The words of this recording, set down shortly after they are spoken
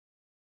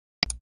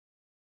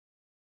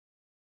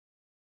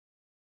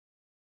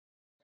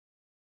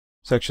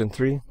Section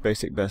 3,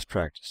 Basic Best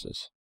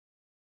Practices.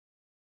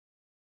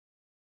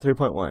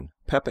 3.1,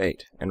 PEP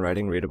 8, and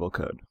Writing Readable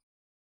Code.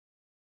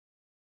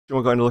 And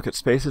we're going to look at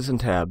spaces and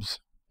tabs,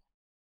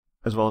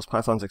 as well as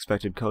Python's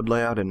expected code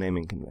layout and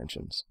naming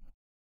conventions.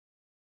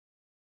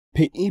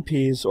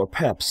 PEPs, or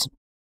PEPs.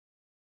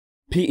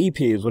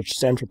 PEPs, which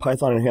stand for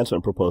Python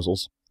Enhancement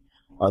Proposals,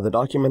 are the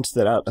documents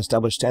that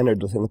establish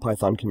standards within the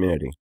Python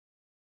community.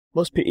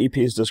 Most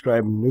PEPs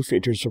describe new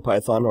features for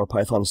Python or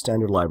Python's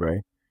standard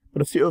library,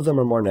 but a few of them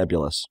are more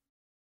nebulous.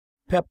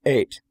 PEP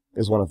 8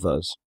 is one of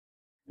those.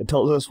 It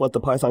tells us what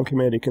the Python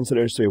community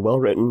considers to be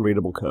well-written,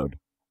 readable code.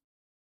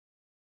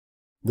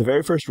 The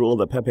very first rule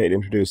that PEP 8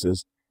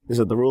 introduces is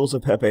that the rules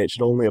of PEP 8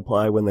 should only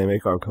apply when they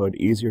make our code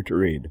easier to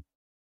read.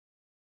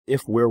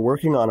 If we're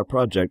working on a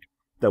project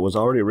that was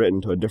already written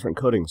to a different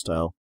coding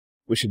style,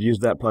 we should use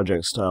that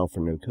project style for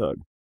new code.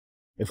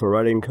 If we're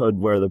writing code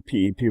where the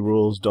PEP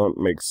rules don't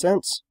make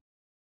sense,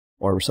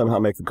 or somehow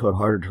make the code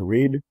harder to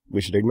read,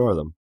 we should ignore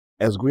them.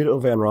 As Guido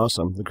van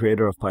Rossum, the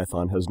creator of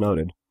Python, has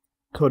noted,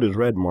 code is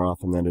read more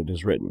often than it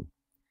is written.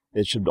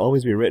 It should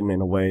always be written in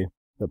a way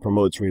that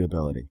promotes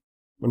readability.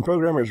 When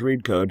programmers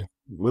read code,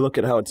 we look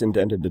at how it's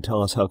indented to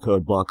tell us how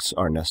code blocks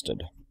are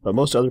nested. But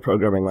most other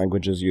programming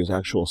languages use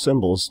actual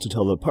symbols to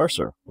tell the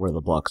parser where the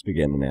blocks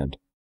begin and end.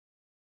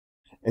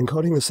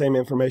 Encoding the same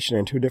information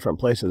in two different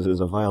places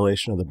is a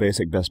violation of the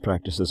basic best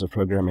practices of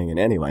programming in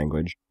any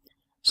language,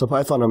 so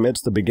Python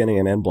omits the beginning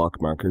and end block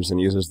markers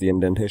and uses the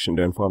indentation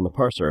to inform the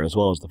parser as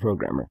well as the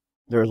programmer.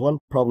 There is one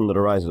problem that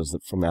arises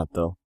from that,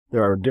 though.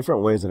 There are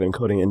different ways of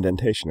encoding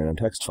indentation in a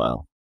text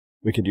file.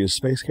 We could use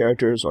space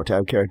characters or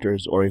tab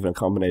characters or even a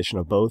combination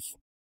of both,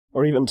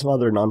 or even some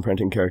other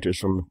non-printing characters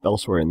from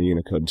elsewhere in the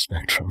Unicode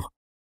spectrum.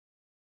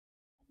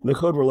 The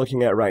code we're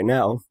looking at right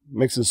now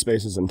mixes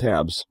spaces and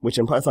tabs, which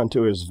in Python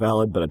 2 is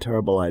valid but a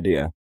terrible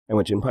idea, and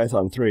which in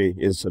Python 3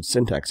 is a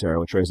syntax error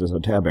which raises a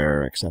tab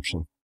error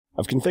exception.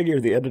 I've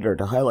configured the editor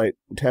to highlight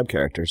tab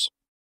characters,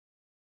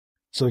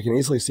 so we can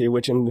easily see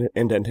which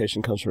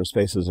indentation comes from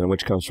spaces and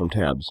which comes from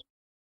tabs.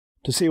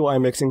 To see why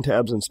mixing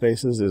tabs and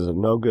spaces is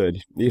no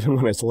good, even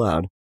when it's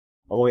allowed,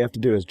 all we have to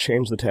do is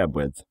change the tab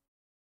width.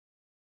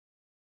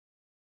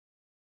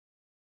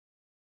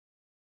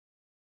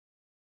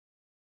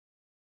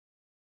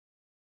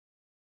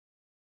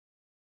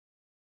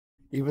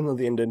 Even though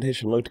the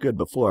indentation looked good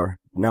before,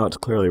 now it's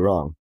clearly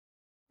wrong.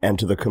 And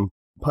to the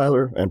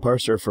compiler and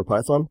parser for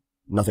Python,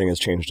 nothing has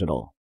changed at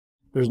all.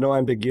 There's no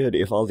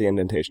ambiguity if all the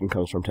indentation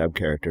comes from tab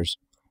characters,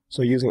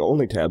 so using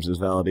only tabs is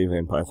valid even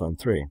in Python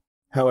 3.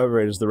 However,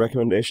 it is the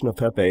recommendation of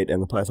PEP 8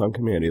 and the Python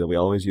community that we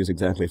always use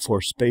exactly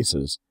 4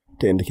 spaces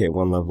to indicate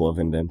one level of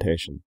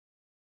indentation.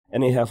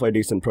 Any halfway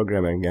decent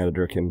programming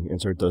editor can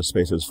insert those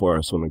spaces for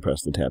us when we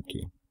press the tab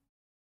key.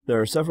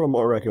 There are several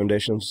more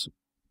recommendations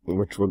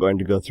which we're going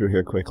to go through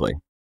here quickly.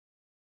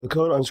 The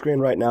code on screen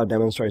right now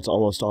demonstrates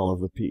almost all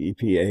of the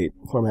PEP 8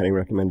 formatting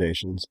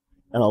recommendations,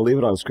 and I'll leave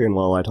it on screen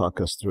while I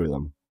talk us through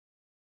them.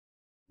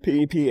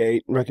 PEP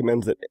 8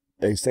 recommends that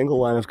a single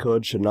line of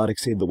code should not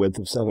exceed the width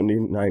of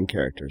 79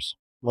 characters.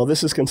 While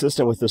this is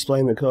consistent with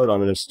displaying the code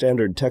on a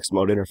standard text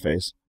mode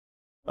interface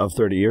of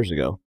 30 years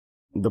ago,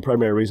 the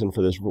primary reason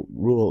for this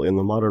rule in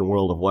the modern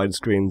world of wide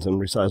screens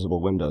and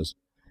resizable windows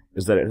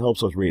is that it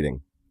helps with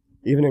reading.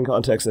 Even in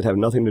contexts that have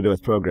nothing to do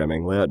with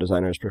programming, layout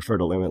designers prefer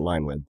to limit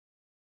line width.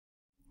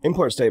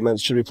 Import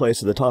statements should be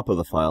placed at the top of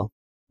the file,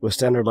 with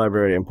standard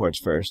library imports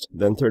first,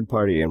 then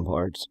third-party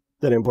imports,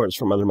 then imports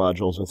from other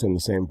modules within the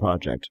same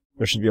project.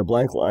 There should be a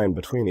blank line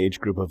between each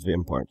group of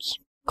imports.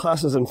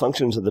 Classes and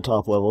functions at the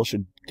top level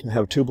should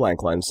have 2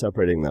 blank lines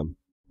separating them.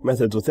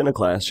 Methods within a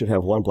class should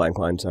have 1 blank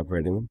line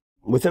separating them.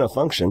 Within a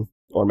function,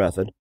 or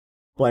method,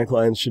 blank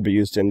lines should be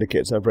used to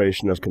indicate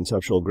separation of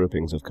conceptual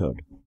groupings of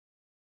code.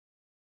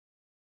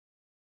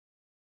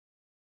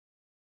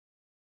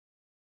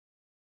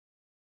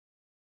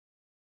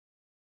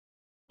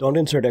 Don't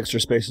insert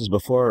extra spaces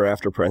before or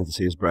after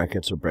parentheses,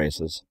 brackets, or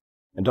braces.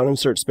 And don't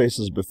insert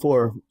spaces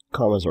before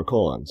commas or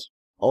colons.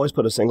 Always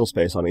put a single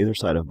space on either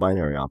side of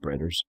binary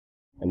operators,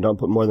 and don't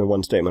put more than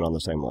 1 statement on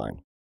the same line.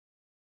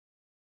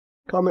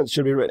 Comments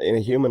should be written in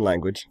a human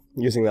language,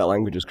 using that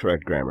language's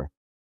correct grammar.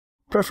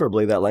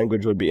 Preferably, that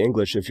language would be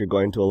English if you're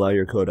going to allow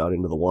your code out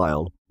into the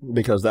wild,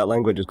 because that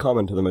language is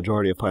common to the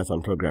majority of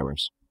Python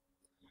programmers.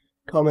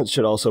 Comments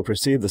should also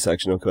precede the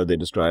section of code they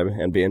describe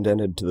and be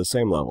indented to the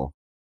same level.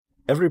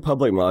 Every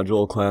public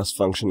module, class,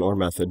 function, or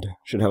method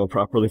should have a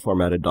properly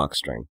formatted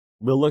docstring.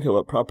 We'll look at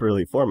what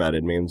properly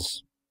formatted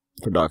means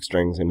for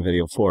docstrings in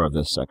video 4 of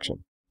this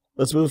section.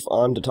 Let's move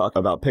on to talk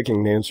about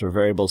picking names for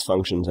variables,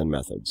 functions, and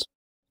methods.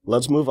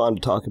 Let's move on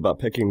to talk about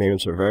picking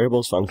names for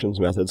variables, functions,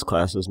 methods,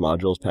 classes,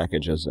 modules,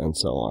 packages, and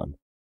so on.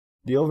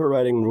 The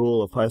overriding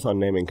rule of Python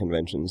naming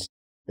conventions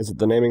is that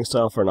the naming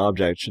style for an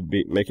object should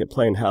make it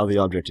plain how the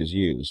object is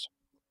used,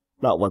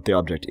 not what the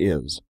object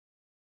is.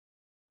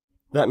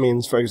 That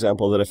means, for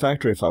example, that a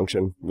factory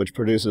function, which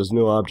produces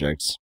new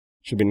objects,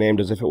 should be named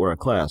as if it were a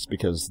class,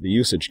 because the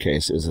usage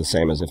case is the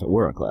same as if it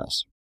were a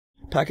class.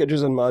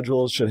 Packages and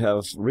modules should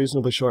have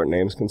reasonably short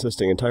names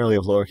consisting entirely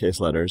of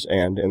lowercase letters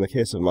and, in the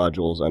case of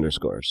modules,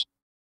 underscores.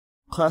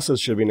 Classes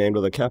should be named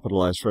with a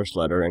capitalized first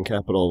letter and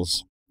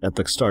capitals at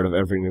the start of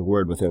every new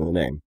word within the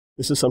name.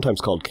 This is sometimes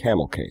called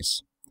camel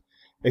case.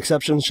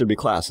 Exceptions should be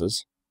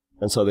classes,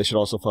 and so they should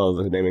also follow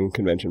the naming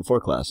convention for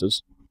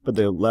classes, but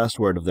the last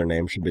word of their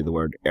name should be the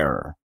word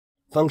error.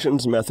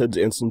 Functions, methods,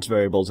 instance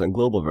variables, and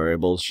global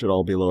variables should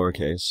all be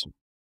lowercase,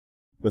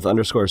 with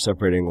underscores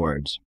separating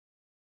words.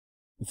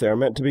 If they are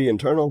meant to be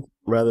internal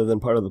rather than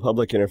part of the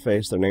public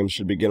interface, their names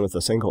should begin with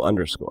a single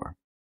underscore.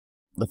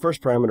 The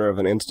first parameter of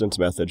an instance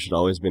method should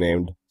always be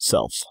named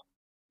self.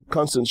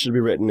 Constants should be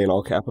written in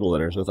all capital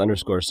letters with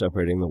underscores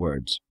separating the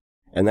words.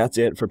 And that's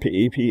it for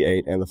PEP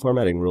 8 and the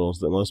formatting rules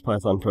that most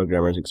Python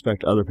programmers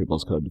expect other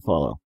people's code to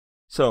follow.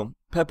 So,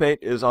 PEP 8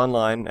 is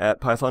online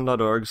at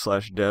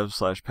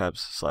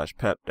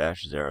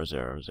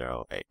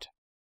python.org/dev/pep-0008.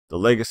 The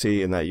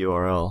legacy in that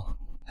URL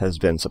has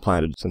been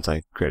supplanted since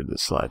I created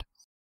this slide.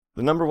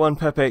 The number one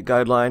PEP 8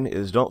 guideline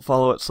is don't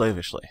follow it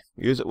slavishly.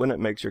 Use it when it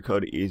makes your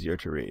code easier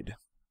to read.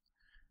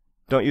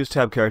 Don't use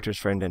tab characters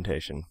for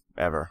indentation,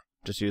 ever.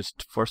 Just use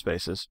for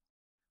spaces.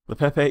 The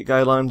PEP 8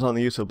 guidelines on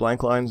the use of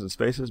blank lines and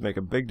spaces make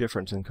a big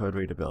difference in code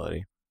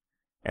readability.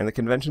 And the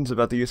conventions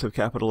about the use of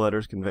capital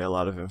letters convey a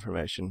lot of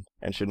information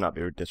and should not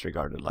be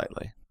disregarded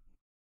lightly.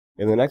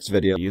 In the next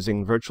video,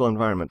 using virtual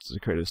environments to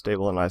create a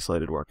stable and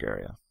isolated work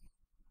area.